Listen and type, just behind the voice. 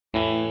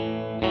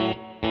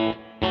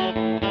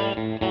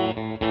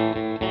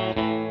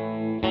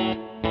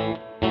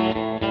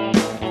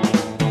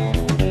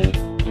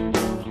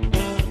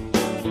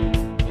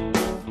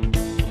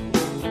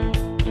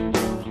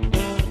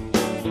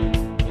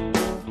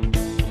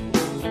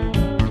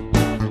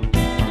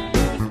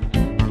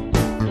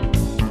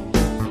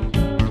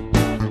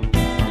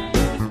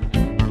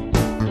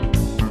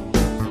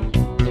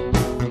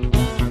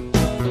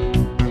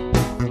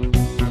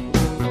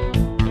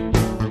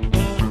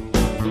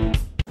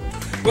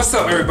What's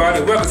up,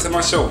 everybody? Welcome to my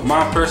show,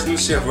 My Personal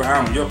Chef, where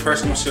I'm your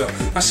personal chef.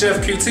 I'm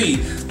Chef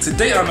QT.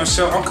 Today on the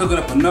show, I'm cooking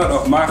up another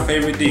of my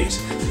favorite dish,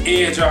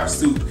 egg drop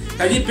soup.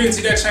 Have you been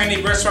to that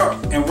Chinese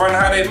restaurant and wonder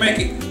how they make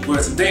it?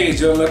 Well, today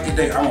is your lucky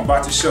day. I'm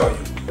about to show you.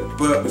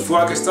 But before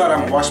I get started,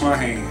 I'm gonna wash my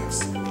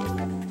hands.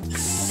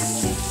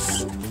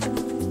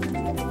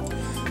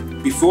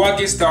 Before I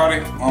get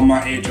started on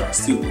my egg drop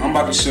soup, I'm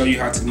about to show you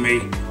how to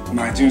make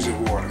my ginger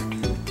water.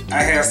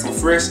 I have some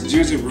fresh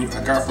ginger root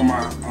I got from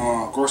my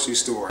grocery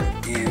store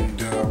in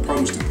the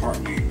produce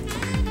department.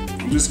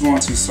 I'm just going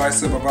to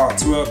slice up about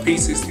 12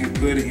 pieces and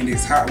put it in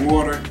this hot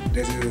water.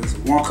 That is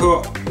 1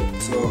 cup.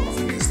 So I'm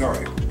gonna get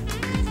started.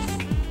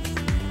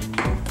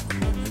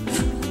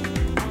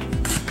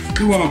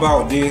 You want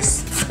about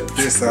this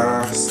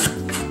size. A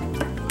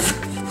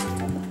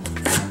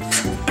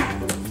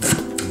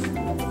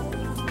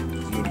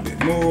little bit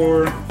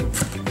more.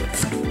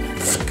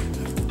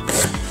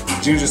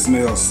 Ginger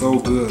smells so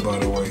good, by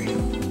the way.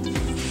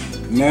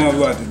 Now we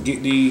like to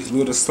get these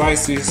little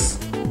slices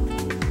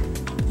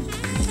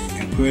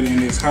and put it in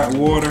this hot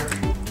water.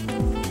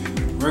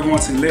 We're going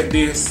to let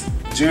this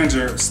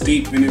ginger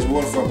steep in this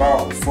water for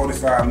about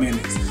 45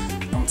 minutes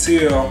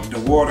until the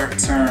water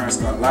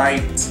turns a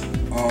light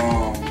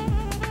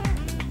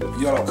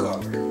yellow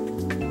color.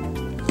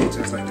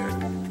 Just like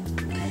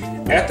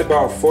that. After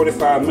about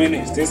 45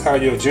 minutes, this is how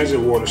your ginger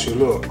water should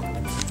look.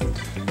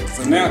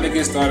 So now let's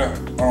get started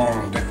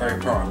on the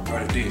favorite part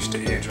of the dish, the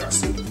egg drop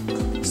soup.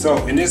 So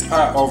in this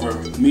pot over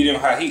medium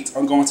high heat,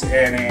 I'm going to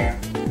add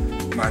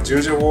in my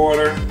ginger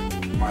water,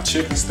 my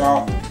chicken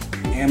stock,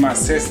 and my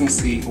sesame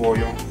seed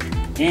oil,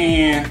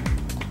 and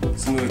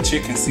some little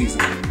chicken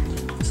seasoning.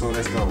 So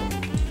let's go.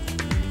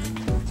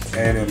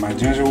 Add in my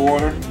ginger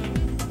water,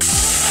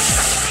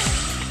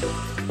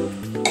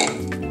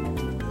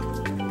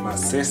 my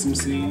sesame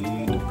seed,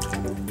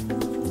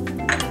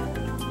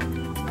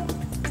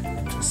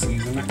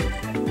 seasoning,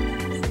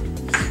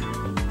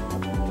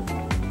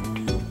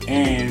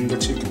 and the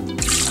chicken.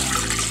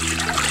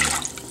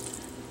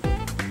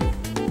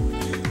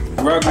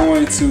 We're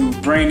going to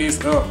bring this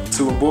up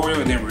to a boil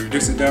and then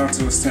reduce it down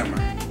to a simmer.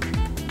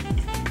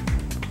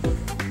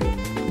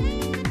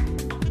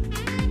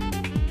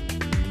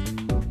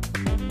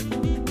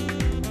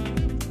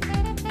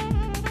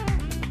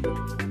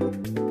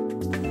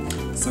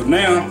 So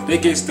now they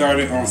get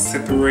started on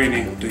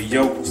separating the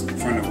yolks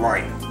from the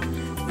white.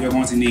 You're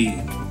going to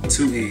need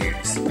 2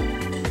 eggs.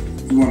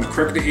 You want to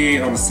crack the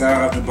egg on the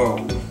side of the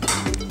bowl.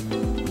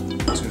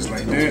 Just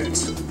like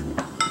that.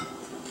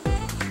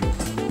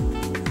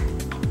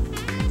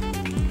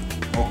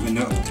 Open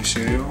up the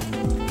shell.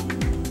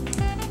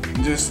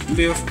 Just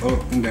lift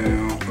up and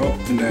down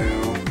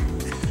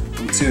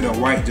until the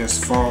white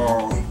just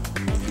fall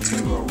into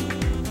the bowl.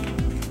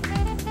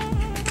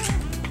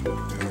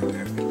 Just like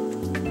that.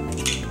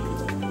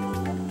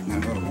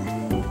 Another one.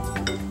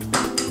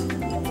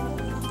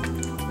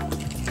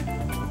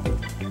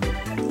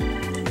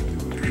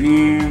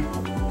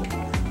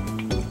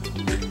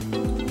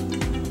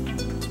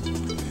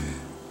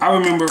 I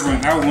remember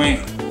when I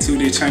went to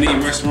the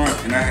Chinese restaurant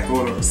and I had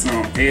ordered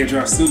some egg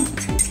drop soup.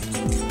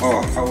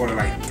 Oh, I ordered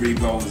like 3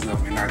 bowls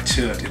of it and I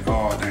chugged it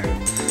all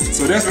down.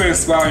 So that's what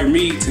inspired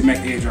me to make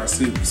egg drop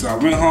soup. So I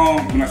went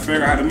home and I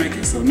figured out how to make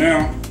it. So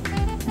now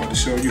I'm about to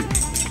show you.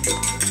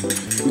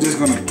 We're just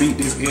gonna beat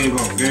this egg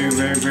up very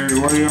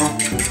well.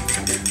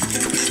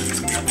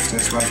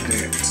 Just like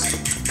that.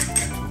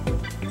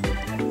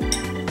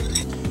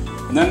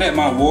 Now that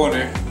my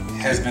water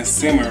has been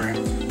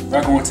simmering,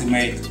 we're going to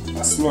make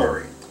a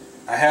slurry.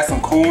 I have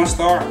some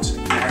cornstarch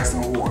and I have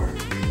some water.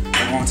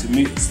 I'm going to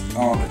mix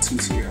the 2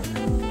 together.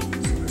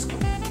 So let's go.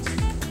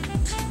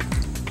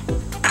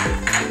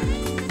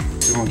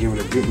 We're going to give it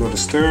a good little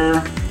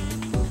stir.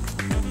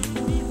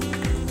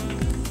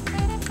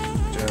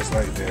 Just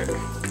like that.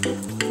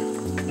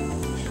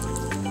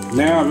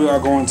 Now we are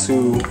going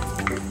to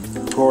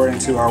pour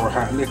into our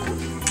hot liquid.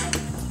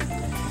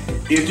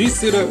 If you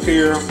sit up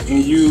here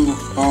and you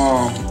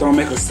don't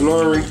make a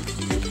slurry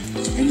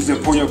and you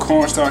just pour your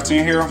cornstarch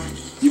in here,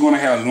 you're gonna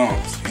have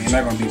lumps and you're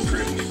not gonna be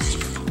pretty.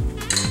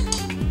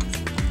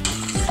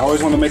 I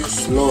always want to make a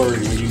slurry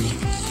when you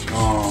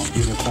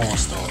using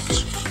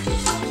cornstarch.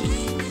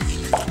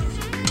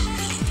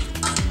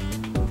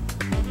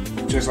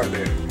 Just like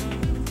that.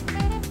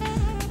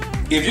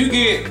 If you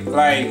get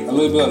like a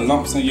little bit of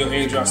lumps in your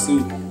egg drop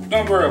soup,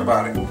 don't worry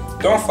about it.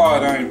 Don't fall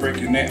down and break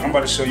your neck. I'm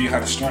about to show you how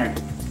to strain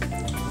it.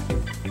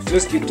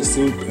 Just get the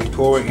soup and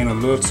pour it in a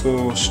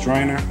little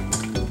strainer.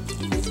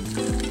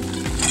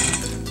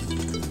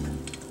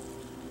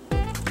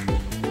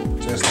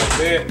 Just like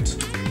that.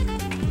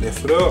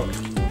 Lift it up.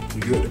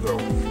 You're good to go.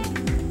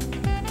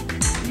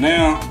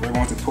 Now we're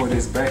going to pour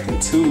this back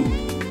into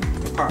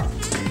the pot.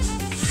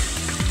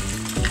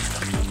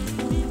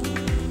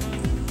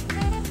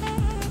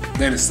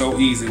 That is so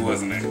easy,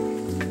 wasn't it?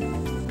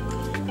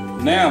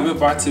 Now we're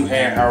about to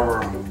add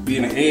our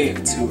beaten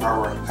egg to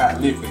our hot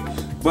liquid.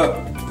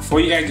 But before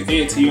you add the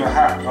egg to your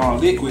hot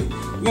liquid,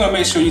 you want to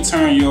make sure you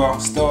turn your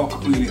stove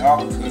completely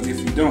off, because if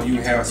you don't, you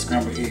will have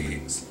scrambled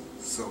eggs.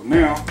 So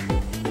now,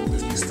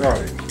 let's get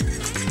started. I'm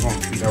gonna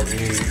heat our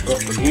egg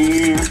up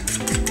again, just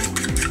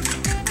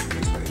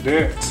like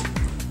that.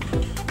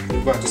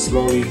 We're about to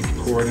slowly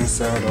pour it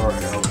inside our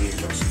egg,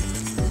 just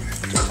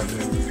like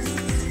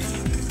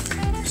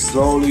that.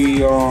 Slowly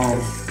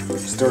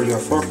stir your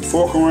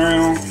fork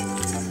around.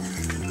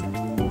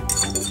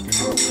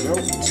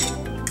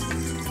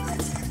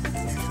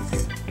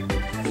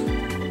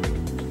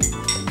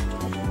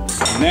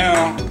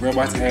 Now we're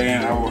about to add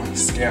in our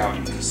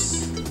scallions.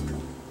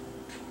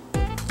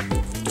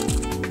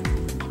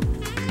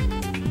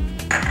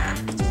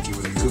 Give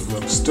it a good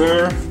little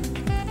stir.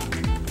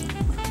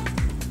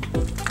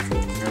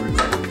 There we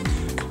go.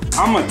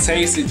 I'm gonna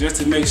taste it just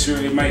to make sure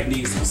it might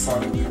need some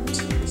salt and pepper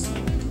to it. So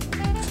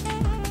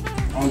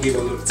I'm gonna give it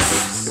a little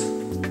taste.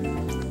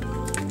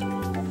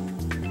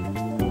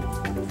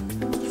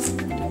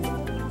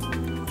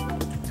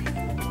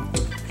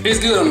 It's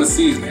good on the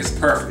seasoning, it's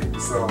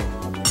perfect. So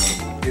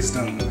it's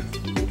done.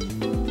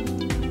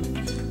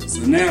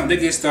 So now they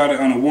get started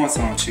on the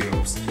wonton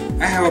chips.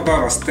 I have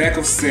about a stack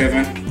of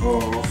 7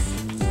 of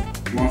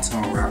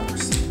wonton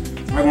wrappers.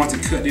 I want to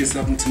cut this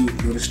up into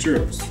little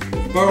strips,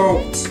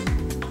 about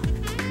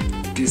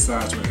this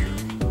size right here.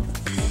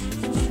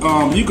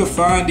 You can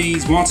find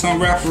these wonton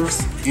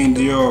wrappers in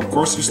your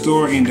grocery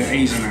store in the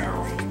Asian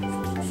aisle.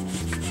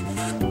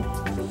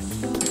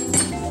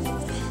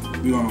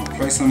 We're gonna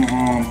place them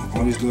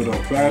on this little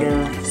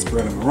platter,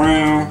 spread them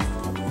around.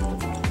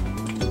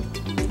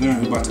 Then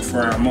we're about to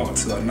fry them up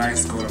to a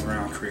nice golden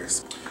brown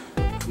crisp.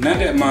 Now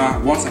that my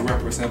wonton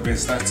wrappers have been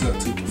sliced up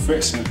to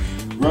perfection,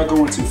 we're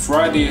going to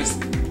fry this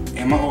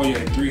in my oil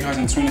at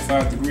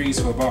 325 degrees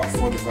for about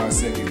 45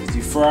 seconds. If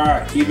you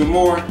fry even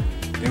more,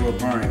 they will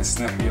burn and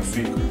snap your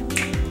finger.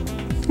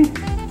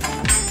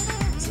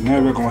 So now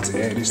we're going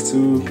to add this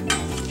to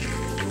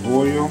the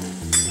oil.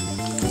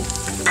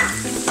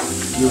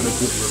 Give it a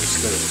good little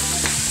stir.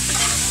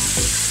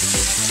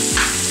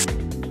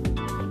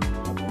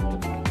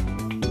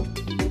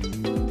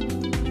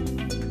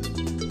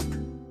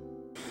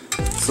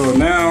 So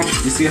now,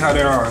 you see how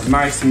they are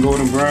nice and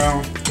golden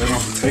brown? We're going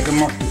to take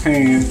them off the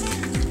pan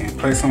and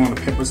place them on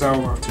the pepper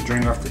sour to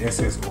drain off the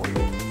excess oil.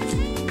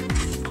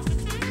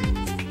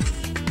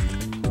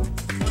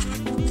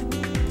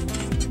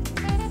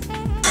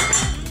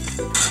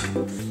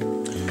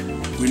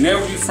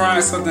 Whenever you fry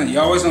something, you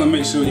always want to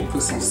make sure you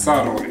put some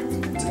salt on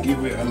it to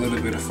give it a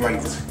little bit of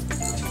flavor.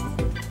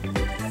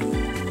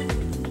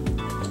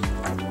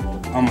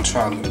 I'm going to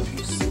try a little piece.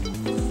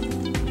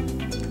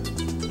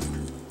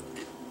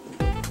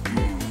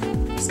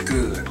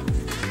 Good.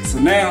 So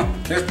now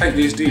let's take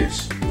this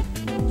dish.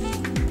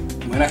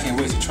 Man, I can't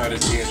wait to try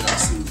this dish. I'll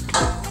see.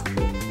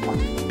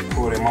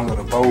 Pour it in my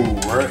little bowl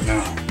right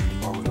now.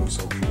 Oh, it looks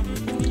so good.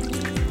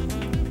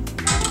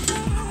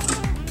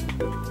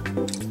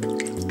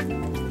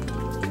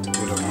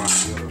 Put up my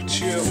little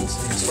chips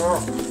and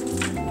stuff.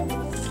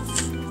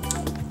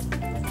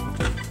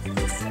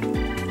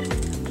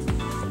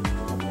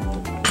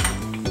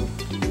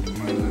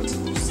 My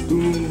little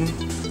spoon.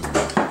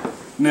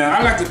 Now, I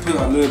like to put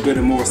a little bit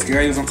of more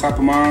scallions on top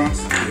of mine.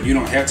 You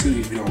don't have to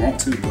if you don't want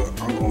to, but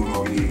I'm going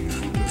all in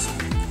on this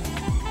one.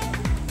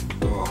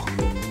 Oh,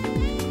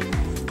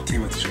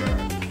 can't wait to try it.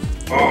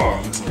 Oh,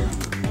 it looks so good.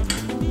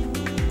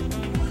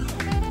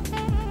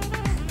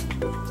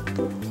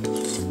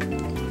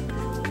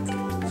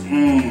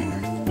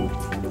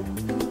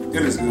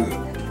 It is good.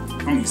 I'm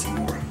gonna eat some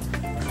more.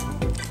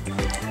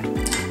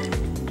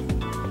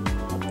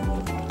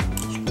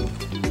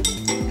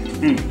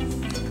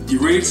 You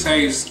really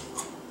taste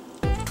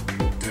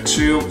the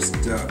chips,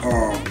 the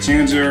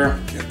ginger,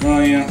 the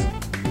onions,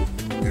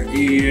 the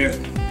egg.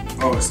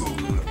 Oh, it's so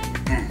good.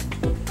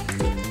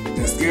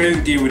 The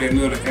scallions give it that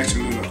little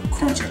extra little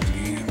crunch at the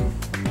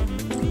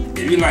end.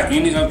 If you like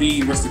any of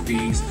these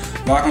recipes,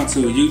 log on to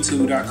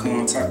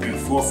youtube.com, type in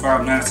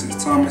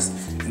 4596 Thomas,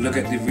 and look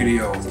at the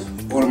videos.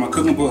 Order my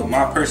cooking book,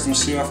 My Personal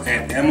Chef,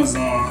 at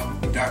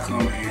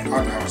amazon.com and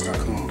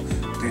authorhouse.com.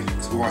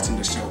 Thanks for watching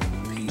the show.